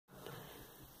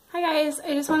Hi guys,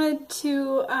 I just wanted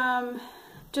to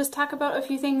just talk about a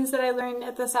few things that I learned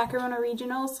at the Sacramento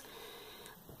Regionals.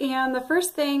 And the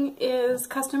first thing is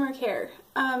customer care.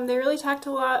 They really talked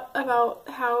a lot about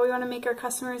how we want to make our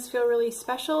customers feel really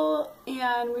special,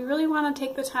 and we really want to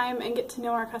take the time and get to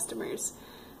know our customers.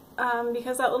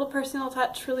 Because that little personal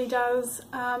touch really does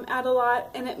add a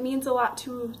lot, and it means a lot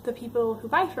to the people who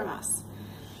buy from us.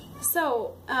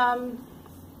 So,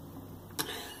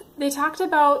 they talked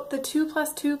about the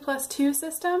 2+2+2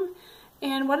 system,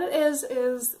 and what it is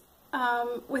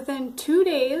within 2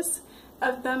 days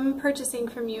of them purchasing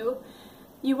from you,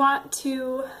 you want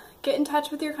to get in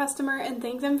touch with your customer and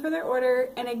thank them for their order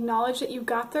and acknowledge that you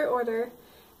got their order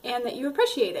and that you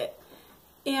appreciate it.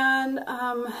 And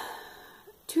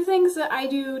two things that I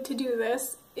do to do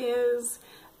this is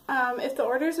if the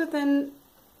order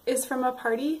is from a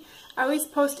party, I always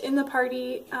post in the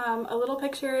party a little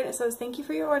picture and it says thank you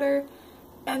for your order,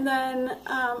 and then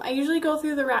I usually go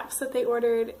through the wraps that they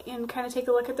ordered and kind of take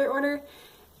a look at their order,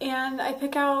 and I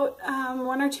pick out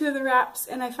one or two of the wraps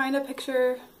and I find a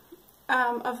picture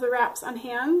of the wraps on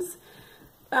hands,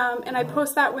 and I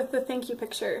post that with the thank you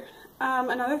picture.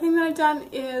 Another thing that I've done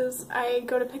is I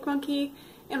go to PicMonkey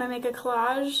and I make a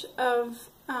collage of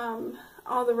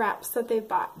all the wraps that they've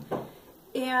bought.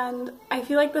 And I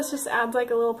feel like this just adds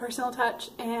like a little personal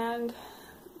touch, and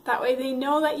that way they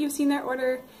know that you've seen their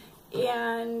order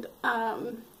and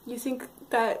you think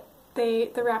that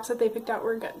the wraps that they picked out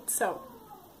were good. So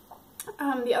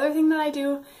the other thing that I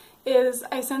do is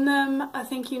I send them a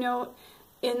thank you note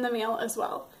in the mail as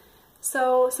well.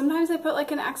 So sometimes I put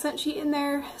like an accent sheet in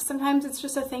there, sometimes it's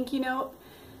just a thank you note,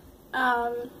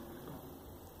 but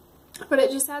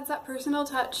it just adds that personal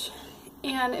touch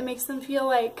and it makes them feel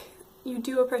like you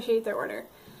do appreciate their order.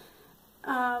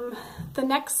 The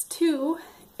next two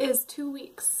is 2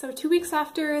 weeks. So 2 weeks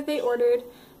after they ordered,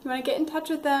 you want to get in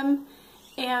touch with them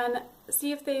and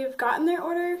see if they've gotten their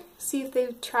order, see if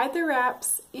they've tried their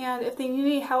wraps, and if they need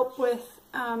any help with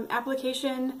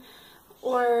application,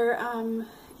 or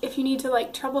if you need to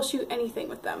like troubleshoot anything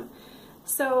with them.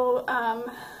 So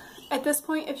at this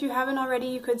point, if you haven't already,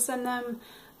 you could send them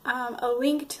a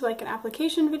link to like an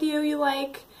application video you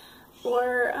like,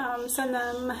 or send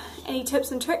them any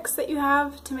tips and tricks that you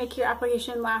have to make your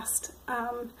application last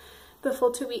the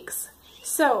full 2 weeks.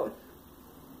 So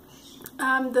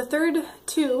the third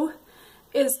two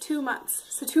is 2 months.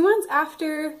 So 2 months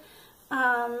after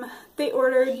they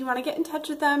ordered, you want to get in touch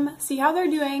with them, see how they're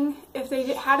doing. If they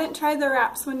hadn't tried their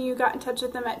wraps when you got in touch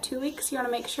with them at 2 weeks, you want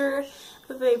to make sure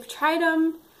that they've tried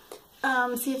them,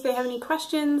 see if they have any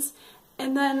questions,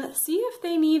 and then see if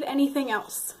they need anything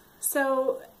else.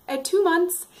 So at 2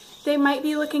 months, they might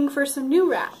be looking for some new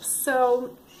wraps.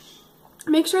 So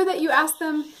make sure that you ask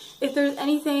them if there's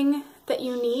anything that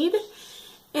you need.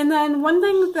 And then one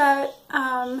thing that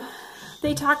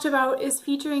they talked about is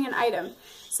featuring an item.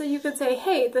 So you could say,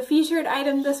 hey, the featured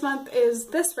item this month is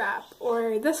this wrap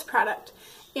or this product.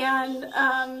 And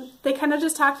they kind of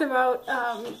just talked about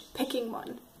picking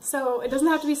one. So it doesn't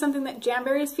have to be something that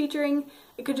Jamberry is featuring.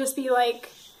 It could just be like,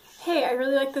 hey, I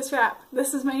really like this wrap.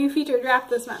 This is my new featured wrap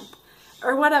this month,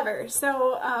 or whatever.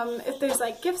 So if there's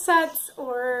like gift sets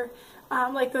or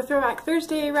like the Throwback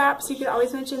Thursday wraps, you could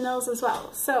always mention those as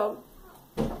well. So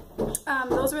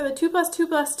those were the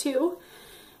 2+2+2,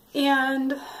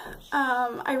 and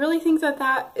I really think that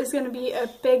that is going to be a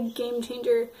big game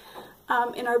changer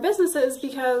in our businesses,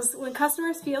 because when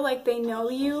customers feel like they know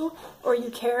you or you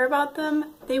care about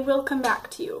them, they will come back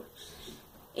to you.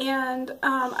 And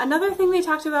another thing they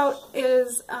talked about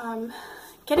is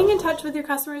getting in touch with your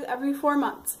customers every 4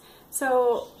 months.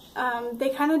 So they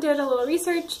kind of did a little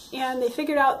research and they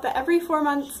figured out that every 4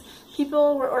 months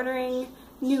people were ordering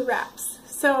new wraps.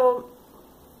 So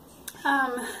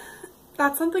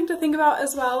that's something to think about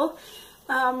as well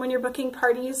when you're booking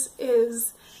parties,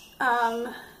 is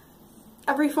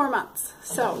every 4 months.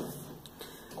 So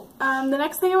the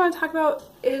next thing I want to talk about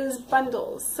is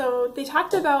bundles. So they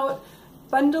talked about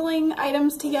bundling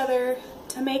items together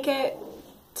to make it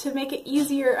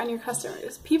easier on your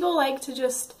customers. People like to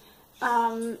just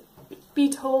be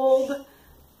told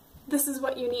this is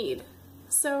what you need.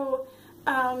 So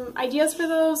ideas for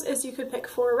those is you could pick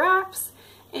 4 wraps,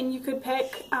 and you could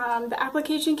pick the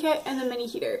application kit and the mini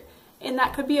heater, and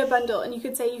that could be a bundle, and you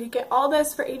could say you could get all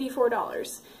this for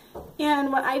 $84.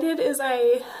 And what I did is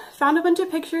I found a bunch of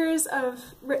pictures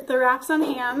of the wraps on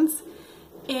hands,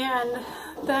 and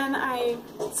then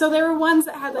so there were ones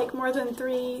that had like more than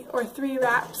 3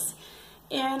 wraps,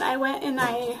 and I went and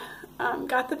I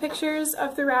got the pictures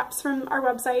of the wraps from our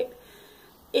website,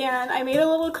 And I made a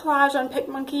little collage on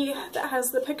PicMonkey that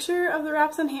has the picture of the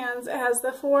wraps and hands, it has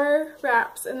the 4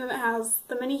 wraps, and then it has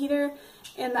the mini heater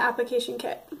and the application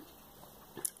kit.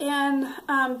 And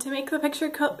to make the picture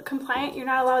compliant, you're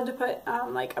not allowed to put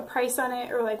like a price on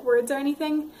it or like words or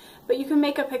anything, but you can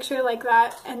make a picture like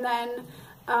that, and then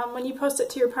when you post it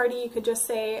to your party, you could just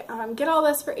say, get all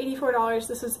this for $84,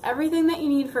 this is everything that you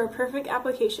need for a perfect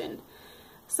application.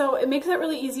 So it makes it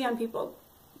really easy on people.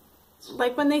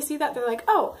 Like when they see that, they're like,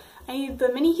 oh, I need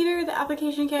the mini heater, the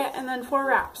application kit, and then 4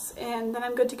 wraps, and then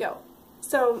I'm good to go.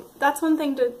 So that's one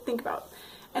thing to think about.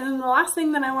 And then the last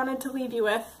thing that I wanted to leave you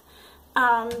with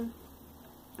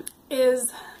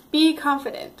is be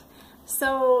confident.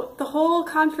 So the whole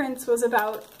conference was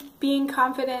about being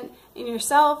confident in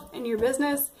yourself, in your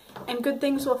business, and good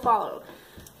things will follow.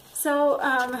 So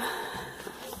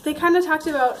they kind of talked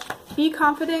about be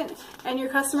confident and your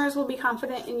customers will be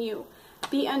confident in you.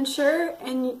 Be unsure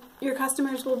and your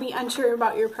customers will be unsure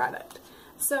about your product.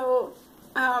 So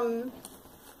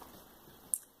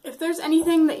if there's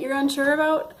anything that you're unsure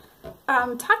about,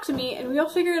 talk to me and we'll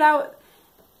figure it out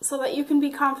so that you can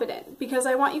be confident, because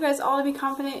I want you guys all to be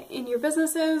confident in your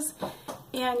businesses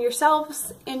and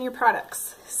yourselves and your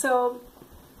products. So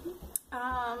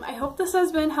I hope this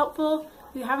has been helpful.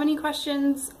 If you have any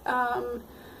questions,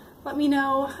 let me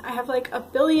know. I have like a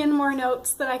billion more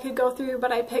notes that I could go through,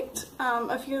 but I picked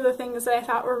a few of the things that I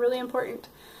thought were really important.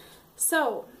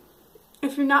 So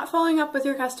if you're not following up with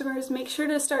your customers, make sure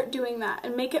to start doing that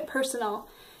and make it personal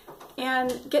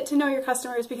and get to know your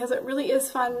customers, because it really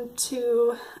is fun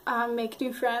to make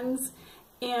new friends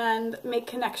and make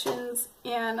connections.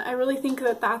 And I really think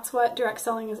that that's what direct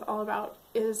selling is all about,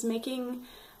 is making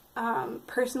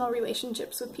personal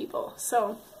relationships with people.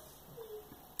 So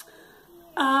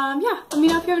yeah, let me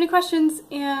know if you have any questions,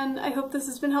 and I hope this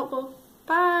has been helpful.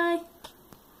 Bye!